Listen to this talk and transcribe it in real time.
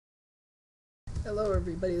Hello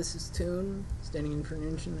everybody, this is Toon, standing in for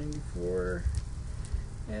Ninja 94,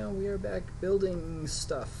 and we are back building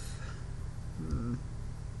stuff.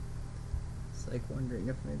 It's like wondering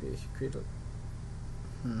if maybe I should create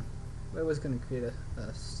a... I was going to create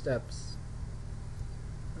a steps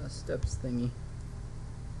thingy.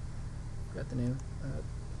 Got the name.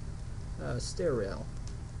 Stair rail.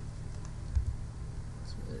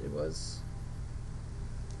 That's what it was.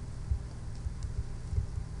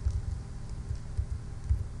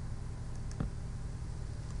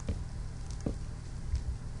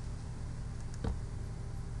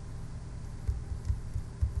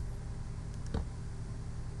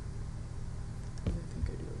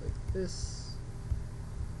 This,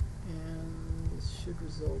 and this should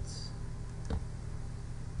result in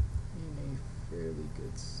a fairly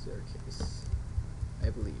good staircase, I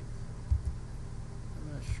believe.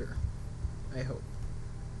 I'm not sure. I hope.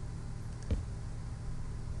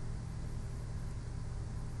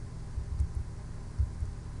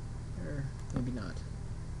 Or maybe not.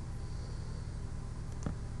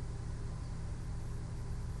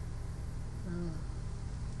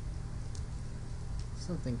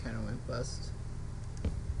 Something kind of went bust. I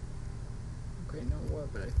don't quite know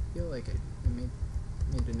what, but I feel like I made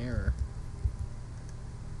an error.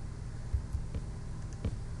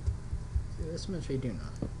 See, this much I do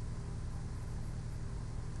know.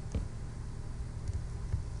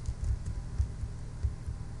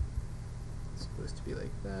 It's supposed to be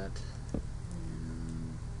like that.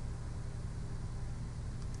 And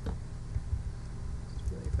it's supposed to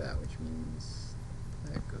be like that, which means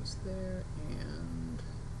that goes there, and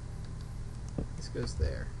this goes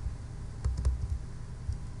there.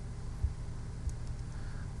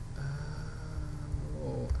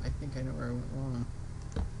 Oh, I think I know where I went wrong.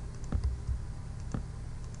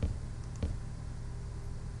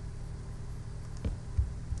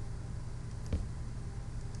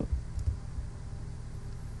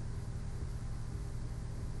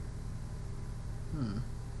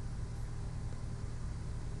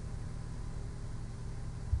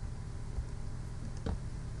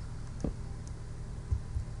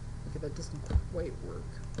 That doesn't quite work,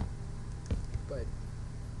 but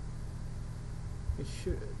it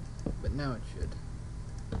should. But now it should.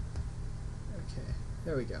 Okay,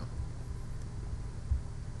 there we go.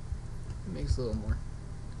 It makes a little more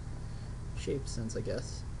shape sense, I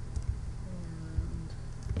guess.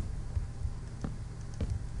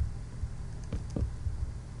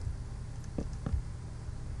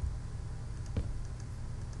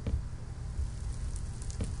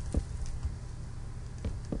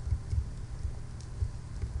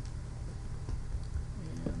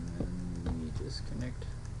 Connect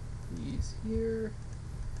these here,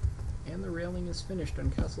 and the railing is finished on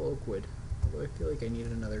Castle Oakwood, although I feel like I need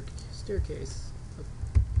another staircase up,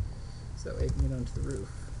 so that way I can get onto the roof,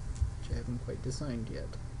 which I haven't quite designed yet.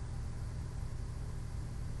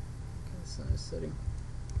 Okay, so I'm setting.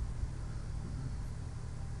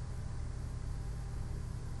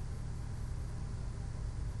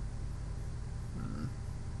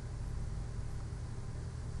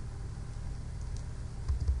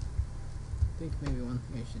 I think maybe one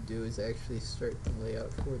thing I should do is actually start the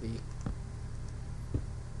layout for the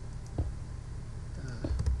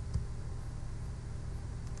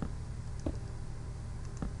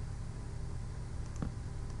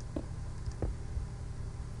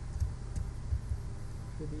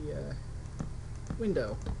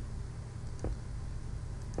window.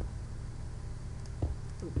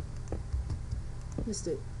 Ooh. Missed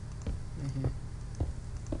it.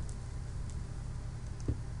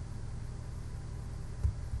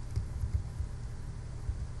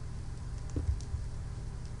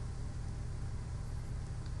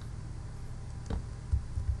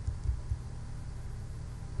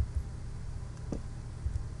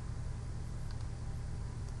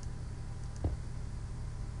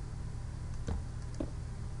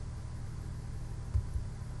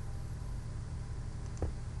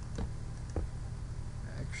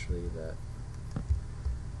 Actually, that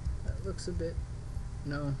looks a bit...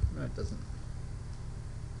 No, it doesn't.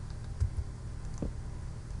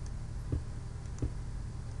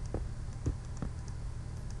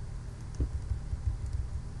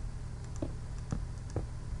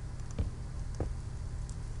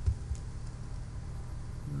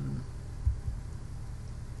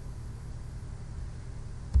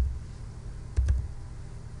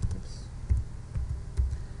 Oops.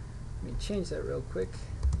 Let me change that real quick.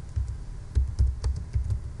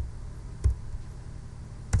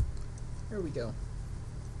 There we go.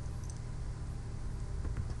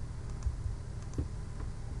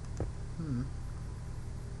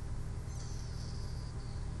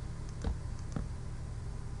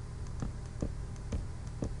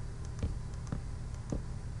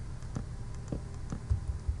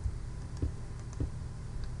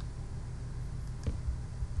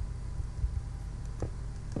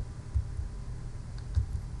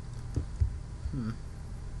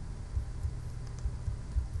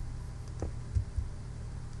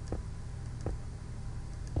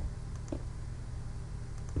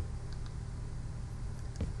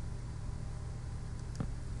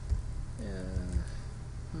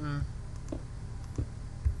 Trying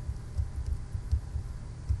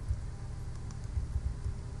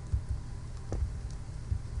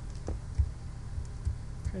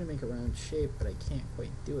to make a round shape, but I can't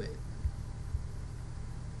quite do it.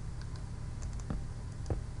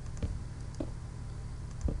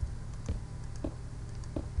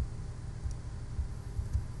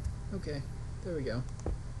 Okay, there we go.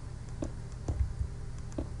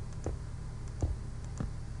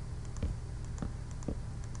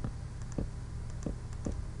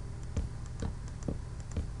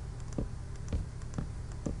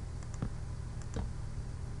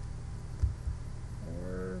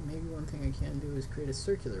 Or maybe one thing I can do is create a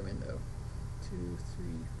circular window. 2,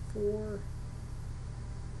 3, 4.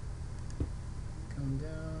 Come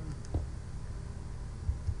down.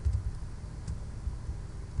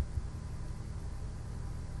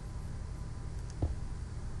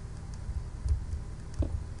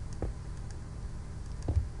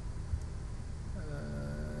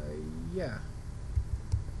 Yeah.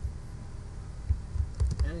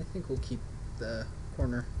 And I think we'll keep the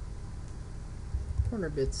corner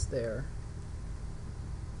bits there.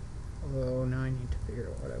 Although now I need to figure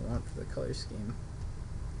out what I want for the color scheme.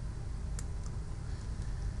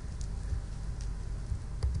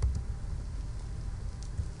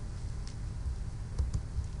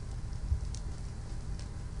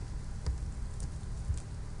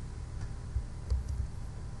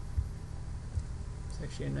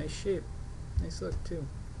 Actually a nice shape. Nice look too.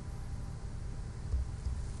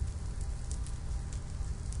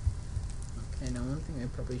 Okay, now one thing I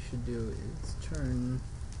probably should do is turn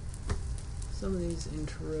some of these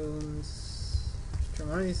into rooms. Turn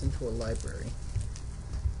one of these into a library.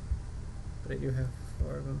 But I do have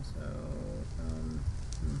 4 of them, so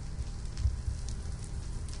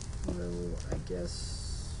well, I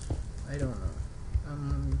guess I don't know. I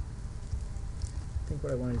think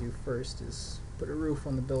what I want to do first is put a roof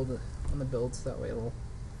on the builds, that way it'll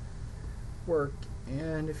work.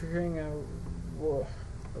 And if you're hearing a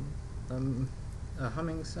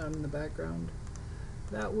humming sound in the background,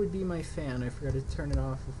 that would be my fan. I forgot to turn it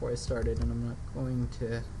off before I started, and I'm not going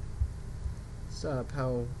to stop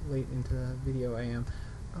how late into the video I am.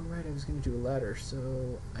 Oh right, I was going to do a ladder,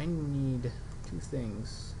 so I need 2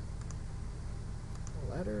 things.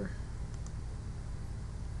 A ladder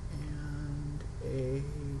and a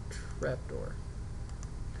trapdoor.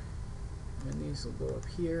 And these will go up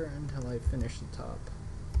here until I finish the top.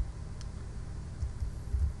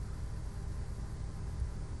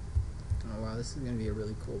 Oh wow, this is going to be a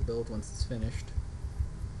really cool build once it's finished.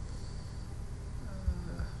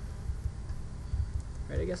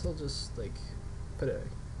 Right, I guess I'll just like put a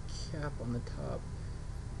cap on the top,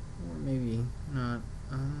 or maybe not.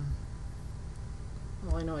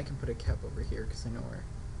 Well, I know I can put a cap over here because I know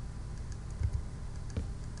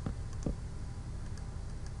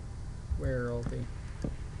where all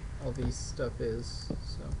these stuff is,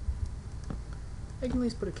 so I can at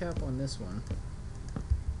least put a cap on this one.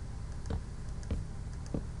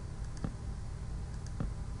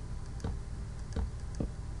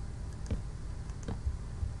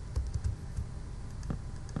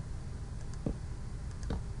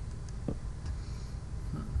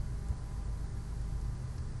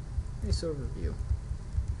 Nice overview.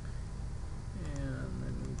 And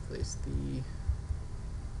then we place the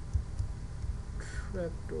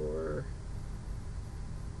trapdoor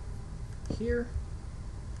here.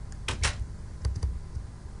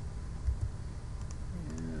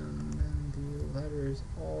 And then the ladder is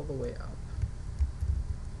all the way up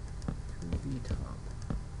to the top.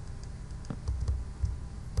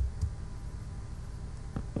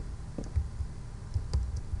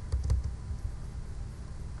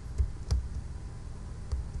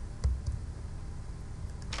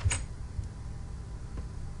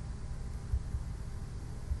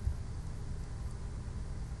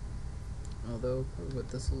 Although what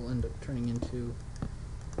this will end up turning into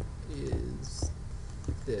is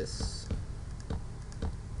this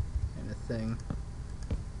kind of thing.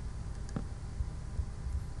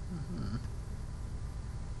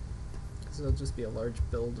 Because it'll just be a large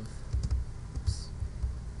build of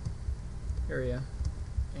area.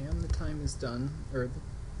 And the time is done, or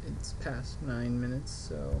it's past 9 minutes,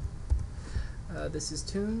 so this is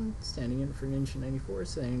Toon, standing in for Ninja94,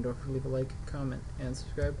 saying don't forget to leave a like, comment, and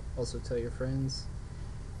subscribe. Also tell your friends.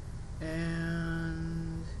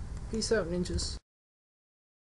 And peace out, ninjas.